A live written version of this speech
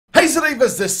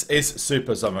Leavers, this is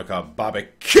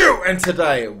SUPERZOMGBBQ, and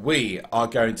today we are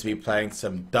going to be playing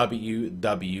some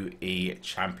WWE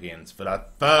Champions for the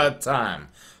third time.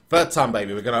 Third time,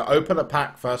 baby. We're going to open a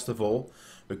pack first of all.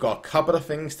 We've got a couple of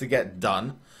things to get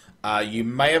done. You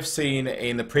may have seen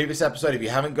in the previous episode, if you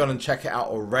haven't gone and check it out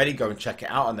already, go and check it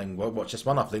out and then watch this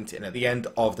one. I've linked it in at the end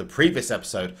of the previous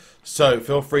episode, so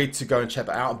feel free to go and check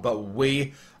it out. But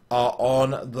we are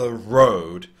on the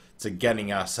road to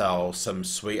getting ourselves some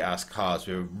sweet ass cards.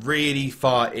 We're really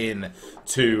far in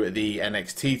to the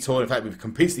NXT tour. In fact, we've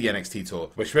completed the NXT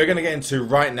tour, which we're going to get into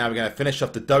right now. We're going to finish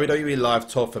off the WWE Live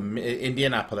Tour from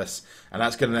Indianapolis, and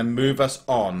that's going to then move us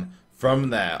on from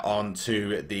there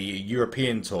onto the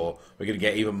European tour. We're going to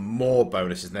get even more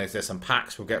bonuses. There's some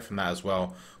packs we'll get from that as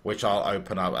well, which I'll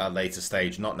open up at a later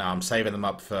stage. Not now. I'm saving them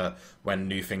up for when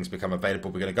new things become available.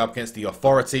 We're going to go up against the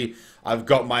Authority. I've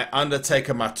got my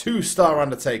Undertaker, my 2-star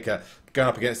Undertaker, going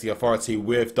up against the Authority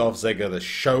with Dolph Ziggler, the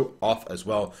show off as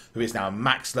well, who is now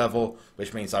max level,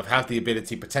 which means I've had the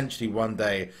ability potentially one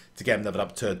day to get him leveled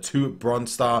up to a 2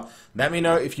 bronze star. Let me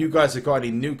know if you guys have got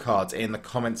any new cards in the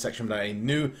comment section below, any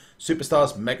new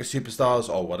superstars, mega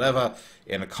superstars, or whatever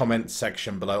in the comment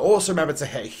section below. Also remember to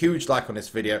hit a huge like on this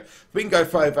video. If we can go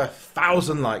for over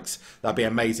 1,000 likes, that'd be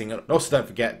amazing. And also don't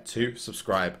forget to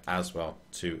subscribe as well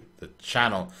to the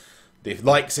channel. The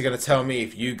likes are going to tell me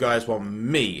if you guys want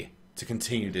me to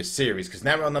continue this series, because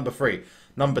now we're on number 3.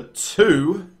 Number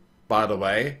 2, by the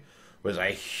way, was a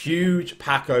huge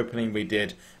pack opening. We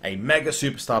did a mega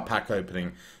superstar pack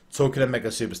opening. Talking of mega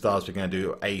superstars, we're going to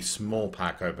do a small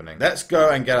pack opening. Let's go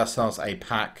and get ourselves a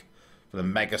pack for the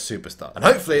mega superstar, and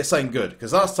hopefully it's something good,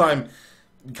 because last time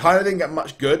kind of didn't get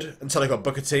much good until I got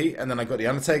Booker T and then I got the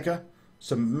Undertaker.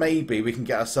 So maybe we can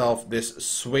get ourselves this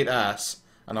sweet ass,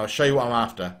 and I'll show you what I'm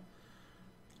after.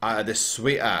 This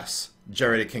sweet ass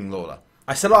Jerry the King Lawler.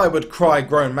 I said I would cry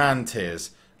grown man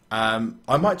tears. I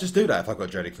might just do that if I got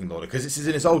Jerry the King Lawler, because this is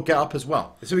in his old get-up as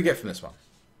well. Let's see what we get from this one.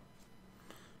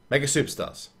 Mega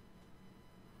Superstars.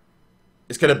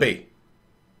 It's going to be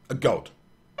a gold.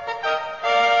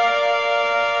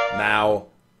 Now,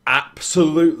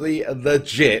 absolutely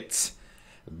legit,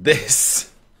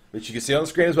 this, which you can see on the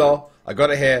screen as well, I got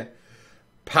it here,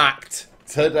 packed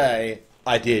today.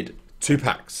 I did 2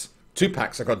 packs. 2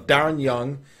 packs. I got Darren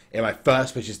Young in my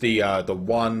first, which is the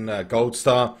 1 gold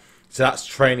star. So that's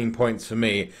training points for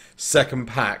me. Second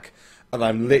pack, and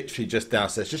I'm literally just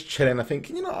downstairs, just chilling. I think,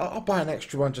 you know, I'll buy an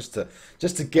extra one just to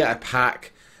get a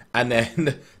pack. And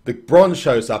then the bronze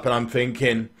shows up, and I'm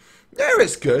thinking, yeah,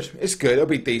 it's good. It's good. It'll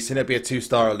be decent. It'll be a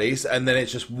 2-star at least. And then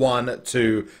it's just 1,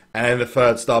 2, and then the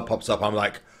 3rd star pops up. I'm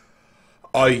like,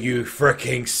 are you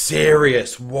freaking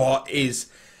serious? What is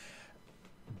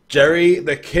Jerry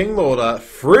the King Lawler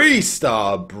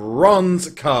 3-star bronze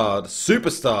card,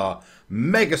 superstar,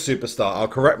 mega superstar? I'll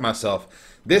correct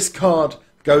myself. This card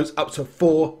goes up to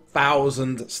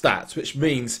 4,000 stats, which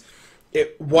means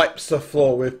it wipes the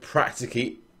floor with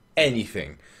practically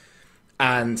anything.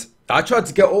 And I tried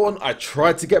to get Orton, I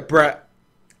tried to get Brett.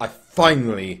 I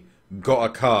finally got a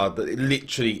card that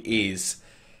literally is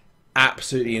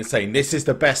absolutely insane. This is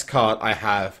the best card I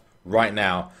have right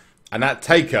now. And that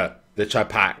Taker that I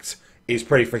packed is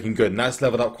pretty freaking good, and that's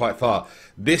leveled up quite far.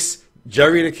 This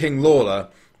Jerry the King Lawler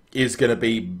is going to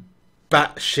be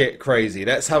batshit crazy.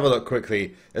 Let's have a look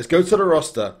quickly. Let's go to the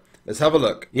roster. Let's have a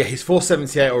look. Yeah, he's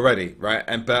 478 already, right?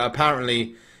 But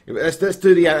apparently, let's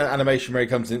do the animation where he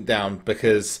comes down,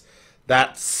 because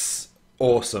that's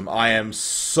awesome. I am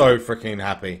so freaking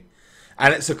happy.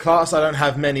 And it's a class I don't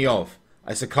have many of.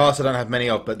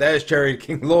 But there's Jerry the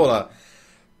King Lawler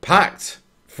packed.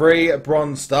 3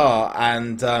 bronze star,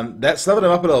 and let's level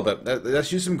him up a little bit.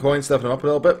 Let's use some coins to level him up a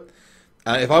little bit.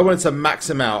 If I wanted to max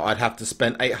him out, I'd have to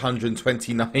spend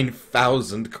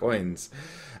 829,000 coins.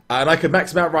 And I could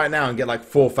max him out right now and get like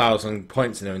 4,000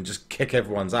 points in him and just kick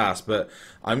everyone's ass. But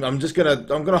I'm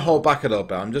gonna hold back a little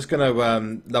bit. I'm just gonna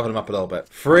level him up a little bit.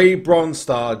 3 bronze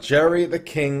star Jerry the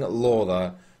King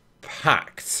Lawler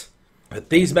packed. But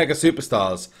these mega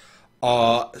superstars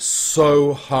are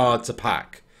so hard to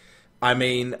pack. I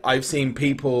mean, I've seen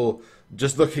people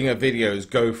just looking at videos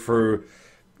go through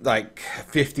like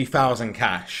 50,000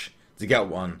 cash to get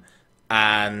one,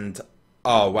 and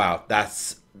oh wow,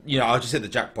 that's, you know, I'll just hit the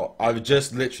jackpot. I would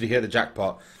just literally hit the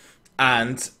jackpot,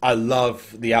 and I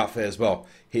love the outfit as well.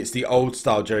 It's the old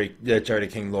style Jerry the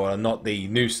King Lawler, not the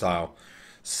new style.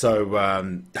 So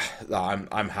I'm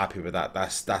happy with that.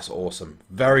 That's awesome.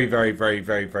 Very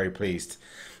pleased.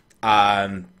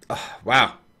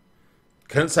 Wow.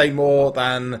 Couldn't say more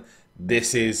than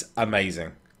this is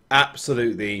amazing.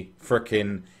 Absolutely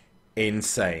freaking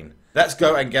insane. Let's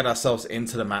go and get ourselves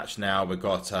into the match now. We've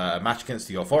got a match against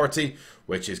the Authority,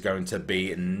 which is going to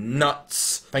be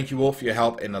nuts. Thank you all for your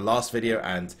help in the last video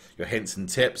and your hints and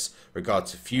tips regard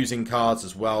to fusing cards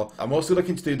as well. I'm also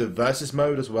looking to do the versus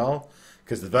mode as well,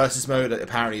 because the versus mode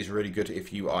apparently is really good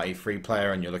if you are a free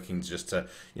player and you're looking just to,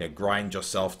 you know, grind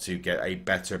yourself to get a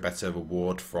better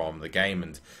reward from the game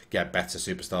and get better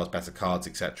superstars, better cards,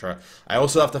 etc. I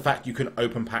also love the fact you can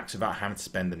open packs without having to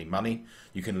spend any money.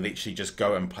 You can literally just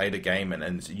go and play the game, and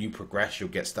as you progress, you'll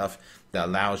get stuff that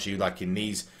allows you, like in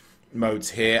these modes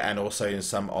here and also in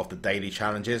some of the daily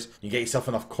challenges, you get yourself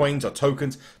enough coins or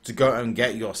tokens to go and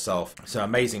get yourself some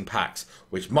amazing packs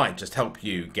which might just help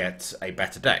you get a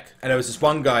better deck. And there was this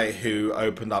one guy who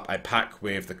opened up a pack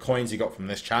with the coins he got from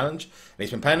this challenge, and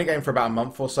he's been playing the game for about a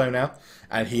month or so now,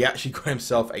 and he actually got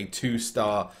himself a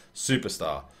 2-star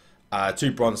superstar.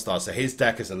 2 bronze stars, so his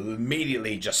deck has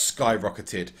immediately just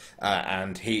skyrocketed,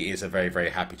 and he is a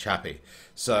very happy chappy.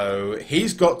 So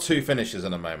he's got 2 finishes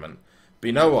in a moment. But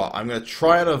you know what? I'm going to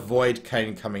try and avoid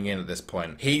Kane coming in at this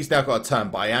point. He's now got a turn,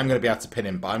 but I am going to be able to pin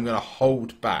him. But I'm going to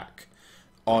hold back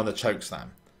on the chokeslam.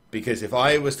 Because if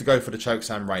I was to go for the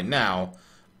chokeslam right now,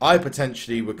 I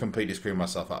potentially would completely screw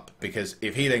myself up. Because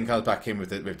if he then comes back in with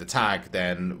the tag,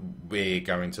 then we're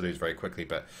going to lose very quickly.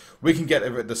 But we can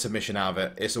get the submission out of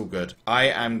it. It's all good. I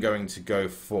am going to go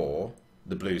for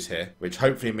the blues here, which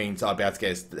hopefully means I'll be able to get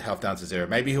his health down to 0.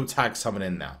 Maybe he'll tag someone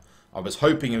in now. I was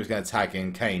hoping he was going to tag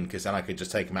in Kane, because then I could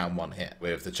just take him out in one hit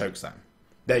with the chokeslam.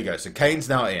 There you go. So Kane's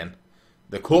now in.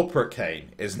 The corporate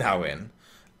Kane is now in.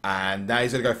 And now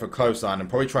he's going to go for a clothesline and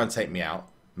probably try and take me out.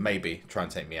 Maybe try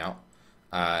and take me out.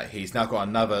 He's now got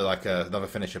another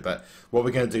finisher. But what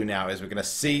we're going to do now is we're going to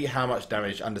see how much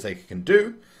damage Undertaker can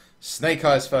do. Snake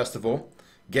Eyes first of all.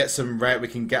 Get some red. We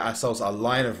can get ourselves a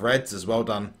line of reds as well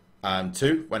done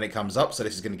too when it comes up. So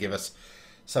this is going to give us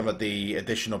some of the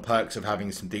additional perks of having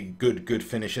some good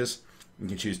finishers. You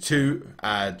can choose 2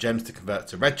 gems to convert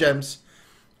to red gems,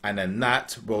 and then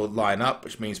that will line up,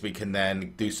 which means we can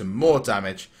then do some more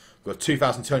damage. We've got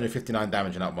 2,259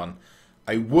 damage in that one.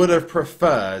 I would have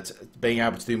preferred being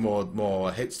able to do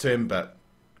more hits to him, but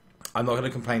I'm not going to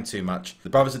complain too much. The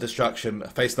Brothers of Destruction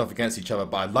facing off against each other,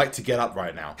 but I'd like to get up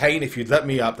right now. Kane, if you'd let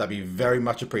me up, that'd be very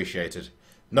much appreciated.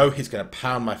 No, he's going to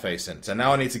pound my face in. So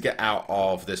now I need to get out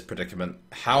of this predicament.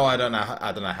 How, I don't know how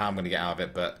I'm going to get out of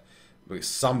it, but at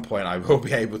some point I will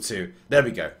be able to. There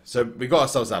we go. So we got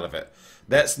ourselves out of it.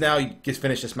 Let's now just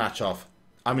finish this match off.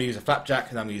 I'm going to use a flapjack,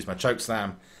 and I'm going to use my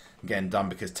chokeslam. Getting done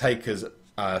because Taker's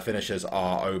finishers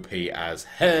are OP as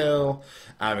hell.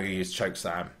 And we're going to use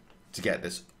chokeslam to get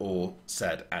this all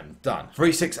said and done.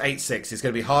 3-6-8-6. It's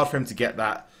going to be hard for him to get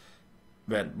that.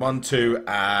 1, 2,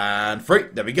 and 3.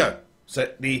 There we go. So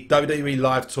the WWE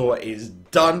Live Tour is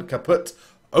done, kaput,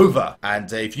 over. And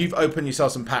if you've opened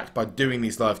yourself some packs by doing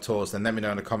these live tours, then let me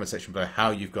know in the comment section below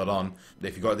how you've got on.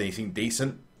 If you've got anything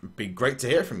decent, it'd be great to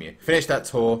hear from you. Finish that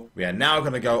tour. We are now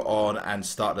going to go on and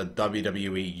start the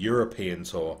WWE European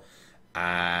Tour.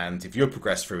 And if you've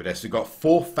progressed through this, we've got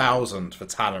 4,000 for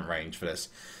talent range for this.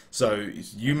 So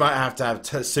you might have to have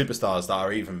superstars that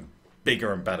are even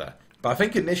bigger and better. But I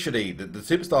think initially the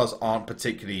superstars aren't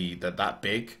particularly that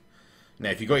big. Now,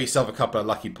 if you got yourself a couple of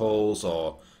lucky pulls,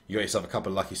 or you got yourself a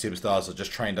couple of lucky superstars, or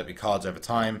just trained up your cards over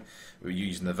time,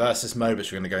 using the versus mode,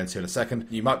 which we're going to go into in a second,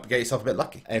 you might get yourself a bit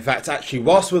lucky. In fact, actually,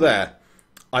 whilst we're there,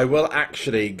 I will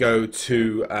actually go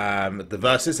to the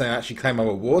versus and actually claim my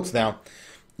rewards. Now,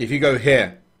 if you go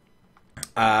here,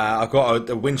 I've got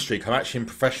a win streak. I'm actually in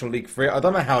Professional League 3. I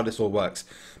don't know how this all works,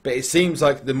 but it seems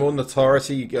like the more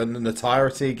notoriety you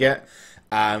get,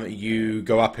 you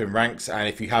go up in ranks. And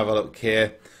if you have a look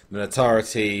here, the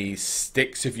notoriety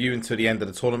sticks with you until the end of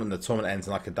the tournament. The tournament ends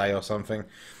in like a day or something.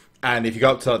 And if you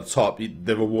go up to the top,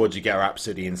 the rewards you get are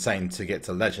absolutely insane to get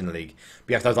to Legend League. But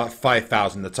you have to have like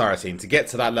 5,000 notoriety. And to get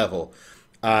to that level,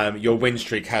 your win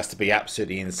streak has to be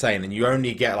absolutely insane. And you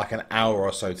only get like an hour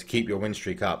or so to keep your win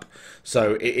streak up.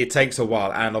 So it takes a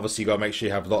while. And obviously you've got to make sure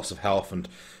you have lots of health and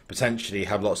potentially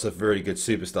have lots of really good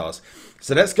superstars.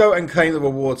 So let's go and claim the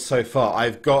rewards so far.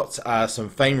 I've got some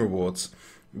fame rewards,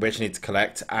 which I need to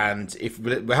collect, and if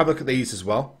we'll have a look at these as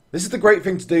well. This is the great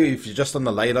thing to do if you're just on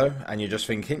the lay-low and you're just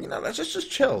thinking, you know, let's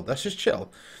just chill. Let's just chill.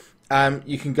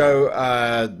 You can go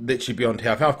literally beyond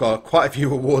here. I think I've got quite a few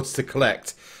rewards to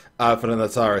collect for the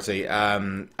notoriety,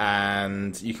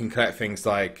 and you can collect things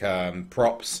like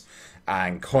props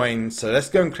and coins. So let's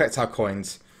go and collect our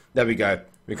coins. There we go.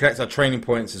 We collect our training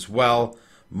points as well.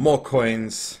 More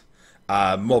coins.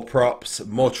 More props,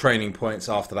 more training points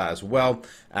after that as well.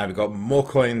 And we've got more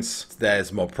coins,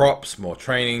 there's more props, more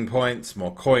training points,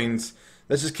 more coins.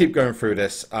 let's just keep going through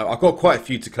this. I've got quite a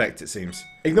few to collect, it seems.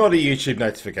 Ignore the YouTube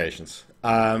notifications.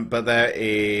 But there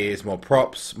is more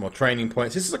props, more training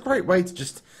points. This is a great way to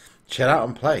just chill out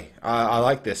and play. I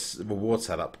like this reward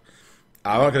setup.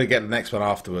 I'm not going to get the next one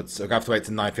afterwards. So I'll have to wait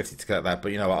till 9:50 to collect that.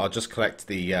 But you know what? I'll just collect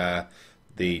the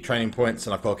training points,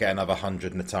 and I've got to get another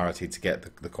 100 notoriety to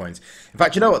get the coins. In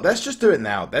fact, you know what? Let's just do it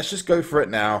now. Let's just go for it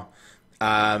now.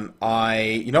 I'm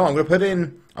going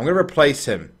to replace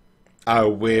him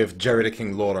with Jerry the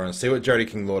King Lawler and see what Jerry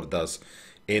the King Lawler does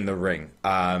in the ring.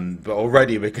 But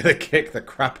already we're going to kick the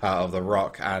crap out of The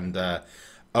Rock, and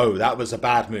oh, that was a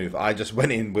bad move. I just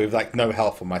went in with like no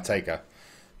health on my taker.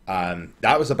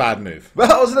 That was a bad move.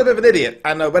 Well, I was a little bit of an idiot,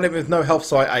 and I went in with no health,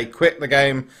 so I quit the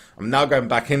game. I'm now going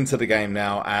back into the game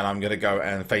now, and I'm going to go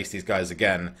and face these guys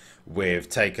again with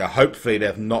Taker. Hopefully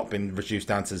they've not been reduced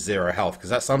down to 0 health,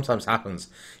 because that sometimes happens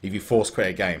if you force quit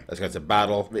a game. Let's go to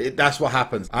battle. That's what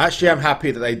happens. I actually am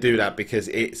happy that they do that, because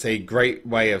it's a great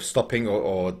way of stopping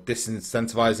or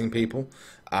disincentivizing people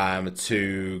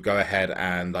to go ahead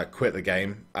and like quit the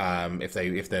game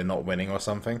if they're not winning or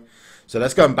something. So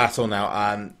let's go and battle now.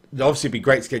 Obviously, it'd be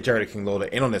great to get Jerry the King Lawler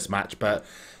in on this match, but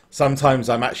sometimes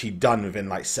I'm actually done within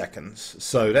like seconds.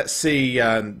 So let's see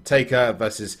Taker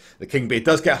versus the King Bee. It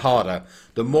does get harder.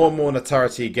 The more and more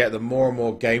notoriety you get, the more and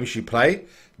more games you play,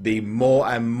 the more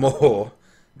and more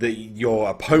that your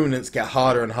opponents get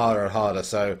harder and harder and harder.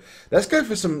 So let's go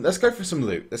for some loot.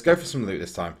 Let's go for some loot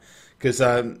this time. Because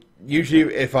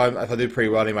usually if I do pretty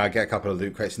well, I get a couple of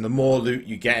loot crates, and the more loot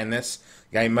you get in this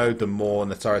game mode, the more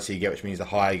notoriety you get, which means the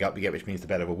higher you get, which means the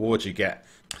better rewards you get.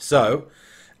 So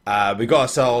we got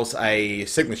ourselves a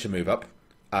signature move up,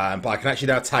 but I can actually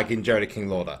now tag in Jerry the King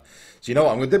Lawler. So you know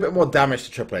what? I'm going to do a bit more damage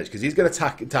to Triple H, because he's going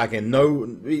to tag in.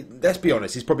 Let's be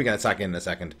honest, he's probably going to tag in a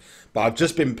second. But I've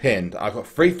just been pinned. I've got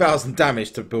 3,000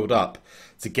 damage to build up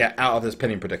to get out of this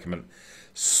pinning predicament.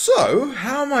 So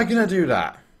how am I going to do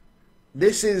that?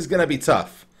 This is going to be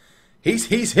tough. He's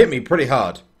hit me pretty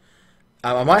hard.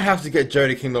 I might have to get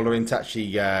Jerry the King Lawler in to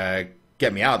actually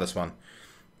get me out of this one.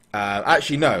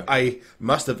 Actually, no. I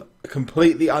must have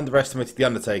completely underestimated The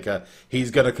Undertaker.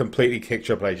 He's going to completely kick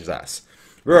Triple H's ass.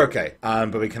 We're okay.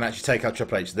 But we can actually take out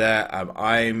Triple H there.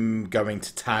 I'm going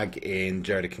to tag in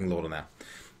Jerry the King Lawler now.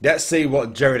 Let's see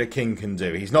what Jerry the King can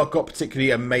do. He's not got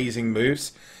particularly amazing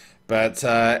moves. But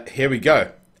here we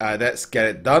go. Let's get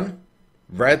it done.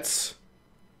 Reds.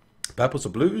 Purples or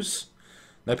blues?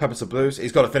 No purples or blues.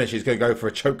 He's got to finish. He's going to go for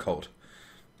a chokehold.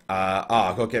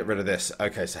 I've got to get rid of this.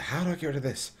 Okay, so how do I get rid of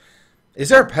this? Is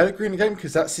there a pedigree in the game?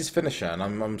 Because that's his finisher, and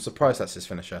I'm surprised that's his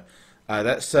finisher.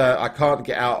 I can't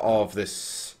get out of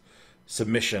this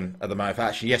submission at the moment.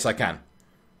 Actually, yes, I can.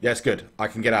 Yes, good. I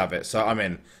can get out of it. So I'm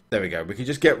in. There we go. We can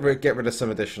just get rid of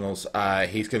some additionals.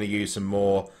 He's going to use some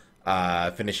more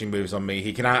finishing moves on me.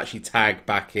 He can actually tag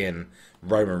back in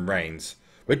Roman Reigns,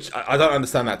 which I don't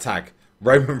understand that tag.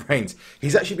 Roman Reigns.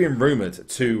 He's actually been rumoured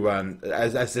to,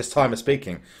 as this time of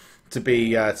speaking, to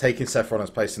be taking Seth Rollins'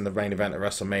 place in the main event at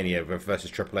WrestleMania versus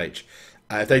Triple H.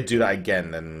 If they do that again,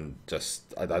 then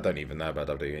just I don't even know about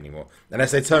WWE anymore.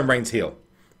 Unless they turn Reigns heel.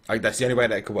 That's the only way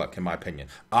that it could work, in my opinion.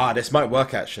 This might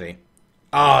work, actually.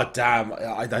 Damn.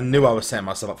 I knew I was setting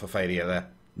myself up for failure there.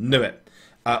 Knew it.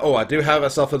 I do have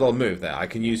myself a little move there. I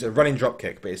can use a running drop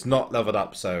kick, but it's not leveled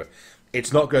up, so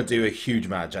it's not going to do a huge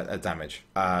amount of damage.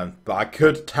 But I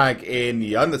could tag in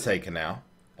The Undertaker now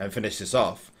and finish this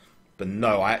off. But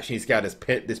no, I actually need to get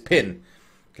out this pin.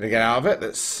 Can I get out of it?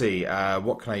 Let's see.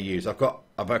 What can I use? I can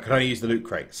only use the loot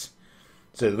crates.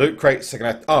 So the loot crates are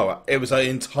going to... Oh, it was an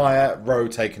entire row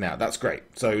taken out. That's great.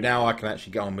 So now I can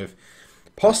actually get on with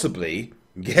possibly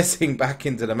getting back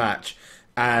into the match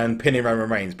and pinning Roman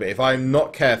Reigns. But if I'm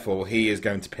not careful, he is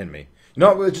going to pin me. You know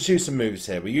what? We'll just use some moves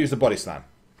here. We'll use the body slam.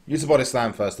 Use the body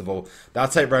slam first of all.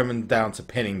 That'll take Roman down to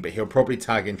pinning, but he'll probably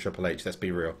tag in Triple H, let's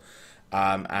be real.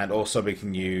 And also we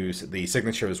can use the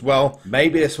signature as well.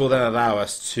 Maybe this will then allow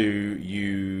us to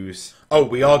use... Oh,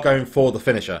 we are going for the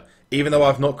finisher. Even though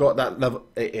I've not got that level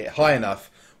high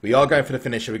enough, we are going for the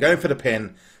finisher. We're going for the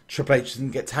pin. Triple H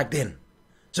doesn't get tagged in.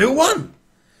 So we won!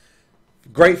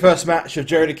 Great first match of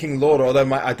Jerry the King Lawler,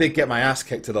 although I did get my ass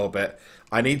kicked a little bit.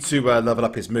 I need to level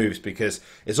up his moves, because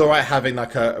it's alright having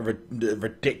like a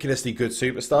ridiculously good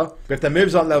superstar, but if their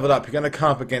moves aren't leveled up, you're going to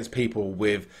come up against people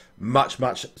with much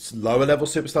lower level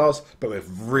superstars, but with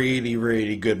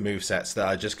really good movesets that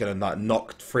are just going to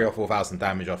knock 3,000 or 4,000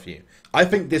 damage off you. I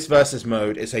think this versus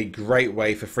mode is a great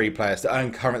way for free players to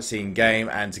earn currency in game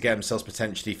and to get themselves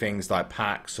potentially things like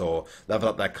packs or level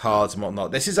up their cards and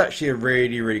whatnot. This is actually a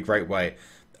really great way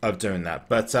of doing that,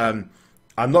 but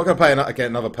I'm not going to play against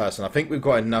another person. I think we've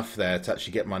got enough there to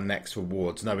actually get my next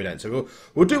rewards. No, we don't. So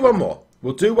we'll do one more.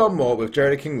 We'll do one more with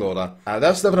Jerry the King Lawler.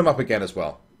 Let's level him up again as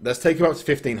well. Let's take him up to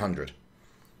 1500.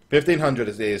 1500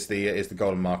 is the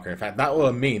golden marker. In fact, that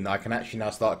will mean that I can actually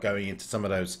now start going into some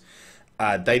of those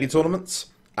daily tournaments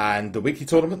and the weekly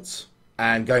tournaments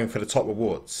and going for the top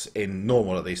rewards in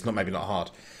normal, at least, maybe not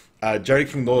hard. Jerry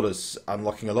King Lawler's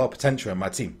unlocking a lot of potential in my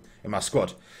team, in my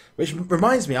squad, which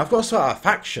reminds me, I've got to start a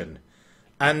faction,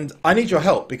 and I need your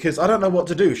help because I don't know what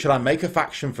to do. Should I make a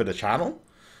faction for the channel?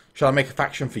 Should I make a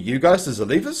faction for you guys, the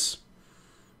Zalivas?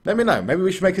 Let me know. Maybe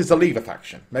we should make a Zaliva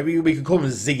faction. Maybe we could call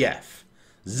them ZF,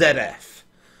 ZF,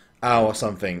 or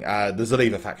something. The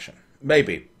Zaliva faction.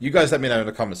 Maybe. You guys let me know in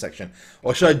the comment section.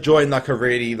 Or should I join like a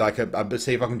really,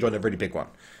 see if I can join a really big one.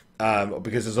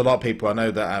 Because there's a lot of people, I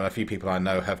know that a few people I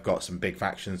know have got some big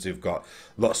factions who've got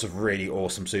lots of really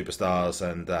awesome superstars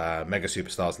and mega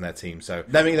superstars in their team. So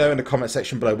let me know in the comment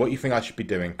section below what you think I should be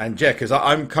doing. And yeah, because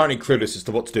I'm currently clueless as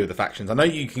to what to do with the factions. I know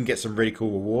you can get some really cool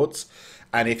rewards.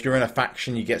 And if you're in a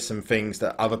faction, you get some things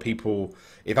that other people,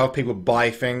 if other people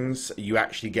buy things, you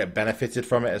actually get benefited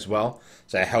from it as well.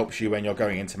 So it helps you when you're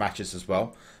going into matches as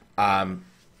well.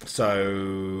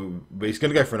 So he's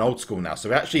going to go for an old school now. So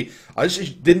we actually, I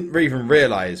just didn't even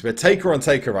realise we're taker on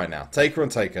taker right now. Taker on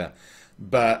taker.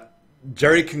 But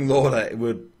Jerry King Lawler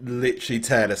would literally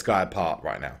tear this guy apart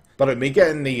right now. But me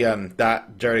getting the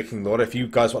that Jerry King Lawler, if you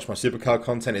guys watch my supercard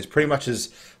content, is pretty much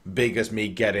as big as me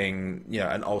getting, you know,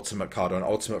 an ultimate card or an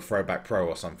ultimate throwback pro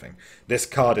or something. This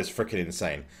card is freaking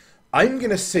insane. I'm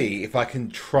going to see if I can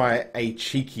try a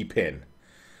cheeky pin.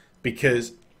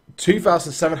 Because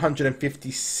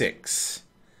 2,756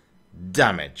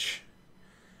 damage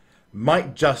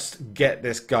might just get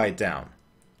this guy down.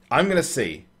 I'm going to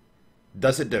see,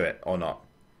 does it do it or not?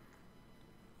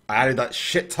 I added that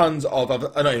shit tons of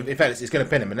other... Oh no, in fact, it's going to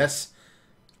pin him in this.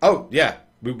 Oh, yeah,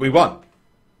 we won.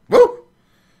 Woo!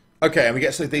 Okay, and we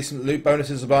get some decent loot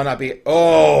bonuses as well. That'd be...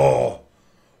 Oh!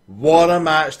 What a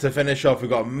match to finish off. We've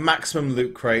got maximum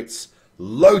loot crates,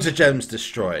 loads of gems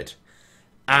destroyed.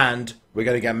 And we're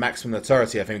going to get maximum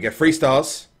notoriety. I think we get 3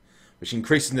 stars, which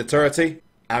increases notoriety.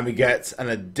 And we get an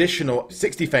additional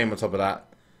 60 fame on top of that.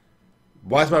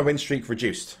 Why is my win streak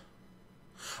reduced?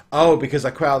 Oh, because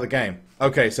I quit out of the game.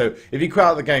 Okay, so if you quit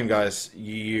out of the game, guys,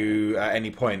 you at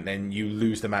any point, then you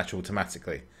lose the match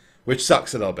automatically, which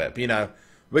sucks a little bit. But you know,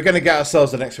 we're going to get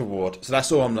ourselves the next reward, so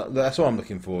that's all I'm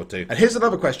looking forward to. And here's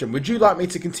another question: would you like me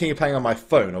to continue playing on my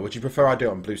phone, or would you prefer I do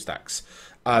it on BlueStacks?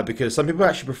 Because some people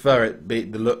actually prefer the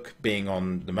look being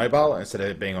on the mobile instead of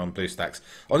it being on BlueStacks.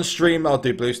 On stream, I'll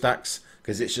do BlueStacks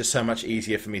because it's just so much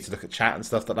easier for me to look at chat and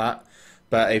stuff like that.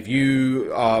 But if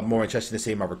you are more interested in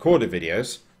seeing my recorded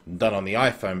videos done on the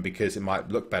iPhone because it might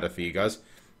look better for you guys,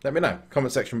 let me know.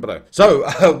 Comment section below. So,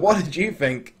 what did you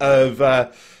think of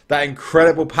that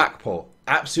incredible pack pull?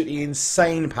 Absolutely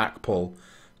insane pack pull.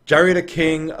 Jerry the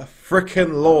King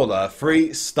frickin' Lawler,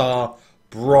 3-star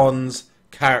bronze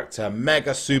character,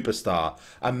 mega superstar.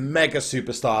 A mega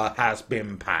superstar has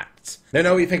been packed. Let me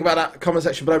know what you think about that. Comment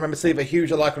section below. Remember to leave a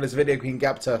huge like on this video. We can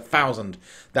get up to 1,000.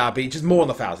 That'll be just more than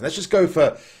 1,000. Let's just go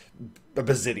for a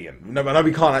bazillion. No, I know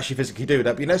we can't actually physically do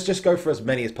that, but let's just go for as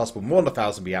many as possible. More than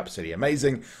 1,000 would be absolutely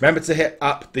amazing. Remember to hit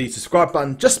up the subscribe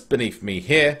button just beneath me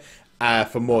here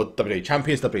for more WWE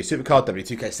Champions, WWE Supercard,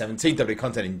 WWE 2K17, WWE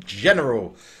content in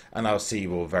general. And I'll see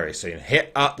you all very soon.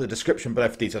 Hit up the description below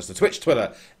for details to Twitch,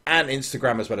 Twitter, and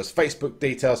Instagram, as well as Facebook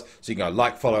details. So you can go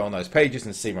like, follow on those pages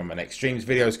and see when my next streams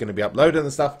video is going to be uploaded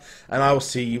and stuff. And I will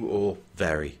see you all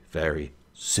very, very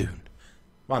soon.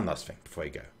 One last thing before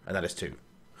you go, and that is to...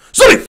 Sorry!